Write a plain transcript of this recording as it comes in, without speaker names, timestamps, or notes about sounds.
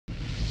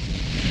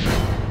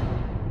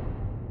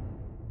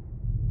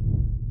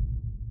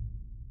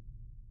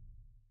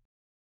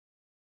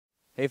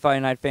Hey,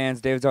 Fighting Night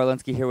fans, David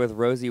Czarlinsky here with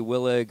Rosalie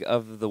Willig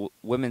of the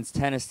women's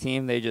tennis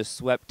team. They just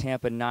swept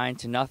Tampa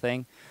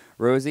 9-0.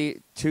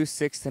 Rosie, 2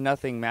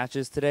 6-0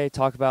 matches today.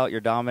 Talk about your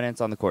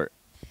dominance on the court.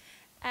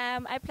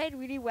 I played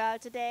really well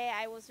today.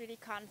 I was really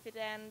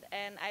confident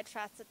and I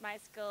trusted my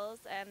skills,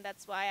 and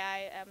that's why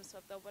I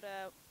swept over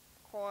the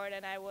court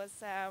and I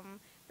was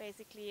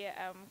basically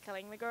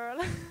killing the girl.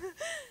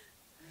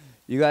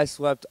 You guys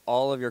swept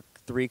all of your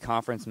 3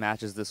 conference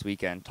matches this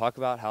weekend. Talk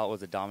about how it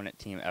was a dominant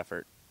team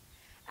effort.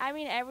 I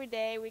mean, every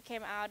day we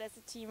came out as a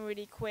team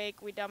really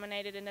quick. We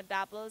dominated in the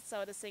doubles,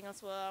 so the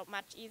singles were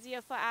much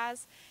easier for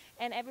us.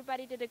 And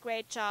everybody did a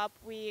great job.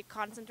 We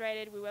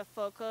concentrated, we were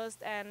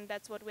focused, and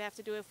that's what we have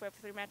to do if we have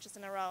 3 matches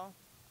in a row.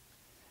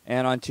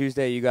 And on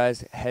Tuesday, you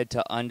guys head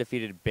to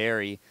undefeated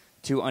Barrie.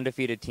 2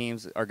 undefeated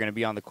teams are going to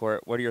be on the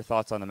court. What are your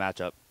thoughts on the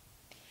matchup?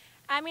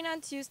 I mean,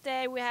 on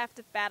Tuesday we have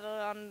to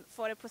battle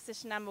for the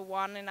position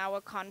 #1 in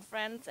our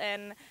conference,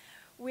 and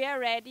we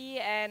are ready.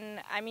 And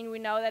I mean, we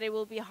know that it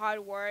will be hard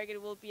work.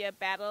 It will be a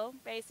battle,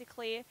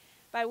 basically.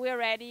 But we are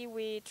ready.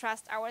 We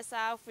trust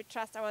ourselves. We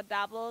trust our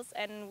doubles,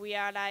 and we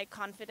are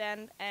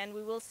confident. And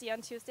we will see on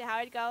Tuesday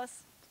how it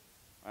goes.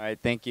 All right,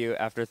 thank you.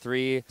 After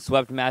 3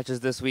 swept matches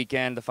this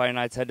weekend, the Fighting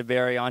Knights head to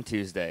Barrie on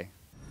Tuesday.